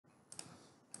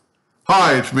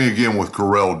Hi, it's me again with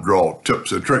CorelDraw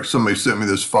tips and tricks. Somebody sent me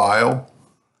this file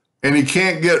and he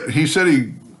can't get, he said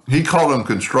he called them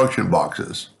construction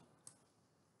boxes.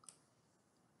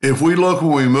 If we look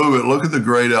when we move it, look at the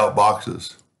grayed out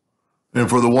boxes. And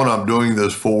for the one I'm doing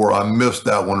this for, I missed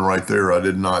that one right there. I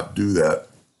did not do that.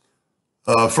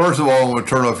 First of all, I'm going to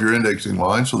turn off your indexing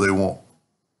line so they won't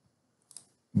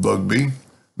bug me.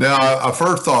 Now, I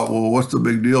first thought, well, what's the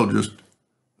big deal? Just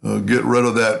get rid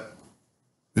of that.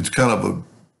 It's kind of a,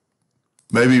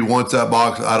 maybe he wants that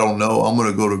box, I don't know. I'm going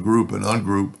to go to group and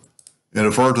ungroup. And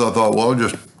at first I thought, well,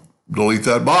 just delete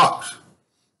that box,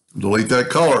 delete that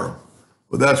color.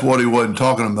 But that's what he wasn't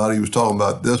talking about. He was talking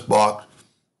about this box.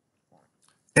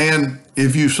 And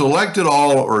if you select it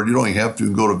all, or you don't even have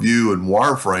to, go to view and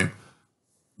wireframe,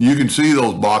 you can see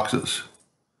those boxes.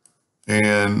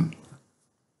 And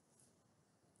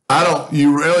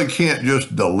you really can't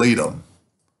just delete them.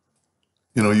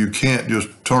 You know, you can't just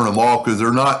turn them off because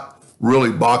they're not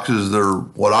really boxes. They're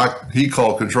what he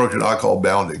called construction, I call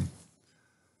bounding.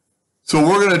 So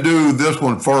we're going to do this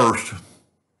one first,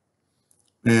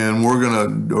 and we're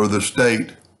going to, or the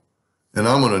state, and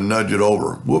I'm going to nudge it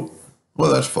over. Whoop.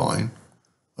 Well, that's fine.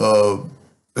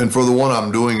 And for the one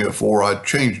I'm doing it for, I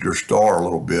changed their star a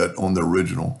little bit on the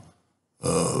original,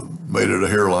 made it a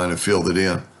hairline and filled it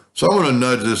in. So I'm going to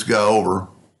nudge this guy over,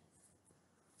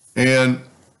 and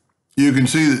you can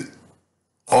see that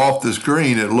off the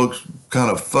screen, it looks kind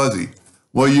of fuzzy.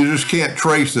 Well, you just can't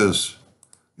trace this.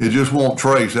 It just won't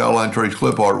trace, outline trace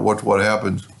clip art. Watch what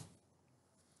happens.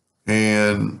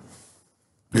 And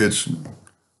it's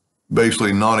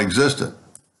basically non-existent.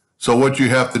 So what you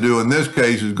have to do in this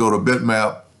case is go to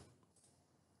bitmap.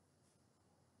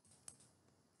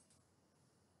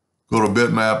 Go to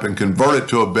bitmap and convert it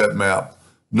to a bitmap.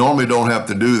 Normally don't have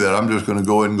to do that. I'm just going to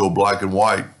go ahead and go black and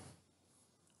white.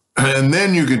 And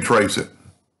then you can trace it.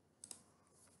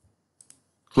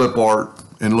 Clip art,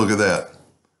 and look at that.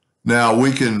 Now I'm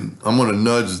going to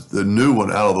nudge the new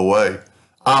one out of the way.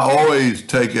 I always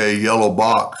take a yellow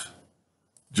box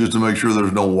just to make sure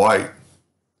there's no white.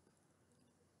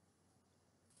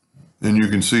 And you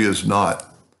can see it's not.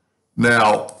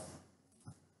 Now,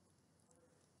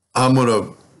 I'm going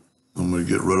to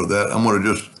get rid of that. I'm going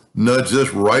to just nudge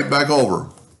this right back over.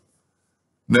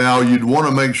 Now, you'd want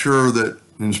to make sure that,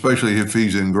 and especially if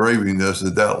he's engraving this,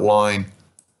 that line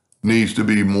needs to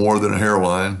be more than a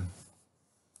hairline.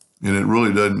 And it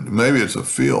really doesn't, maybe it's a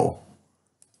fill.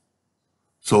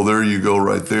 So there you go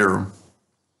right there.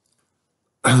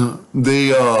 I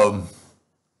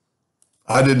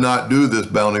did not do this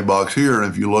bounding box here.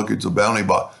 And if you look, it's a bounding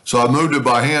box. So I moved it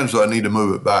by hand, so I need to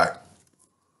move it back.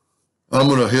 I'm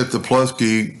going to hit the plus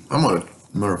key.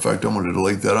 Matter of fact, I'm going to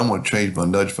delete that. I'm going to change my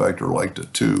nudge factor like to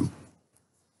 2.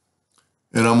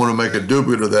 And I'm going to make a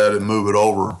duplicate of that and move it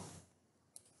over.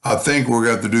 I think we're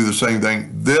going to have to do the same thing.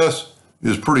 This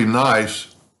is pretty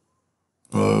nice.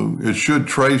 It should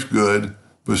trace good,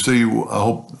 but see,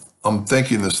 I'm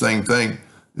thinking the same thing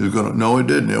is going to, no, it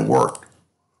didn't, it worked.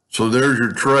 So there's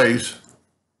your trace.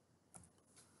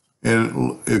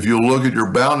 And if you look at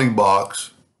your bounding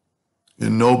box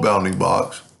and no bounding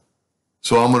box,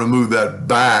 so I'm going to move that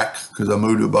back because I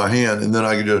moved it by hand, and then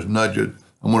I can just nudge it.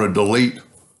 I'm going to delete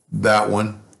that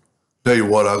one. Tell you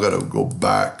what, I got to go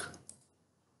back.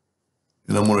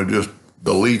 And I'm going to just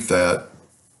delete that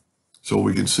so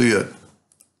we can see it.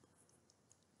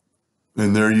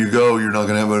 And there you go. You're not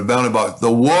going to have a bounding box.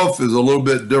 The wolf is a little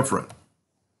bit different.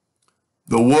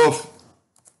 The wolf,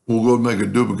 we'll go make a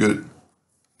duplicate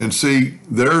and see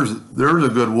there's a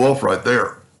good wolf right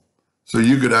there. So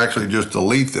you could actually just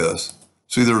delete this.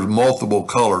 See, there's multiple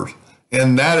colors,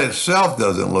 and that itself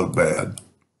doesn't look bad.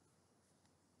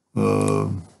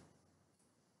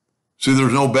 See,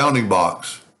 there's no bounding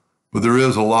box, but there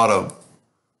is a lot of,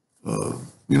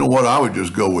 you know what, I would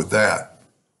just go with that.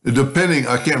 Depending,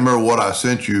 I can't remember what I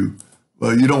sent you,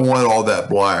 but you don't want all that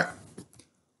black.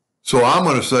 So I'm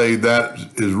going to say that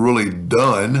is really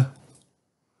done.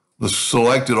 Let's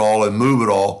select it all and move it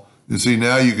all. And see,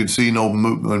 now you can see no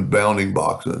movement bounding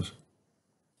boxes.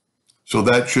 So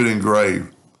that should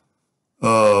engrave.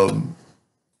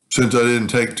 Since I didn't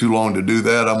take too long to do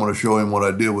that, I'm going to show him what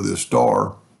I did with this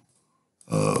star.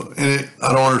 I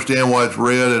don't understand why it's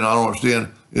red, and I don't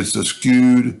understand it's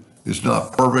skewed. It's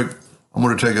not perfect. I'm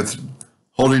going to take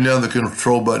holding down the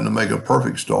control button to make a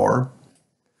perfect star.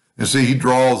 And see, he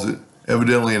draws it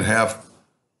evidently in half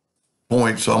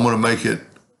points. So I'm going to make it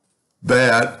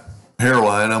that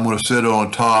hairline. I'm going to set it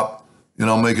on top, and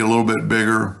I'll make it a little bit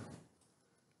bigger.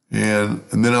 And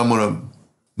then I'm going to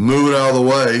move it out of the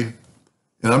way,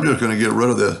 and I'm just going to get rid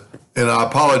of this. And I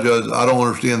apologize, I don't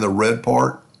understand the red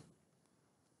part.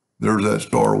 There's that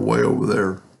star way over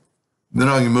there. Then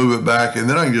I can move it back, and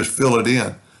then I can just fill it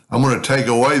in. I'm going to take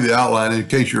away the outline in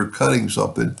case you're cutting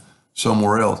something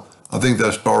somewhere else. I think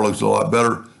that star looks a lot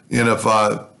better. And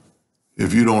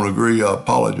if you don't agree, I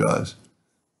apologize.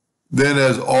 Then,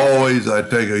 as always, I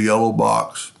take a yellow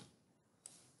box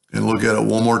and look at it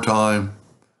one more time.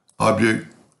 Object,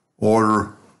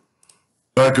 order,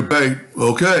 back of paint.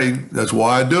 Okay, that's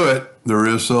why I do it. There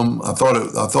is some. I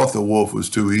thought the wolf was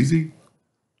too easy.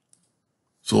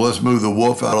 So let's move the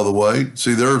wolf out of the way.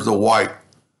 See, there's the white.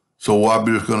 So I'm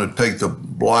just going to take the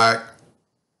black,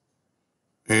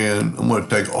 and I'm going to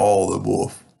take all the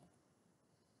wolf.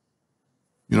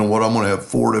 You know what? I'm going to have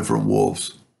 4 different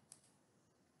wolves.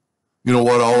 You know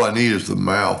what? All I need is the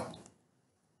mouth.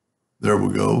 There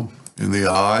we go. And the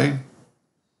eye.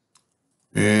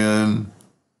 And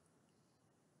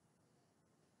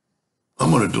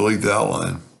I'm going to delete the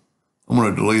outline. I'm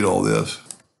going to delete all this.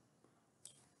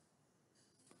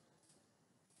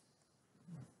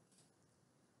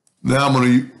 Now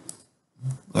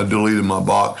I deleted my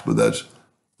box, but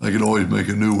I can always make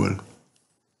a new one.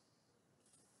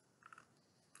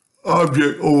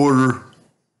 Object, order,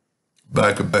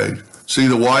 back of page. See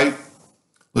the white?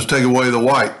 Let's take away the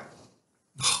white.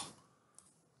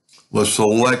 Let's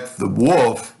select the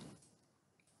wolf,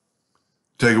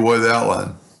 take away the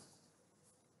outline.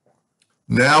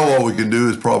 Now what we can do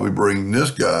is probably bring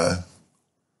this guy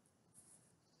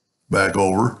back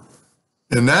over.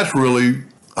 And that's really,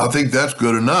 I think that's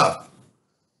good enough.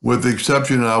 With the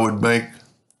exception, I would make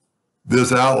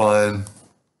this outline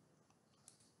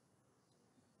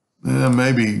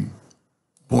maybe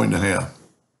 1.5.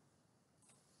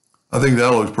 I think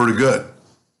that looks pretty good.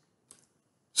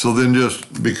 So then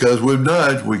just because we've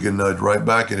nudged, we can nudge right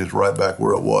back and it's right back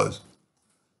where it was.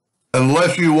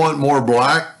 Unless you want more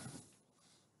black,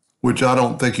 which I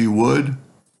don't think you would.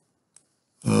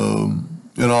 And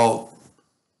I'll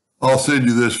send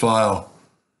you this file.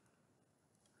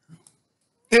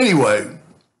 Anyway,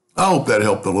 I hope that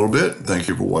helped a little bit. Thank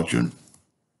you for watching.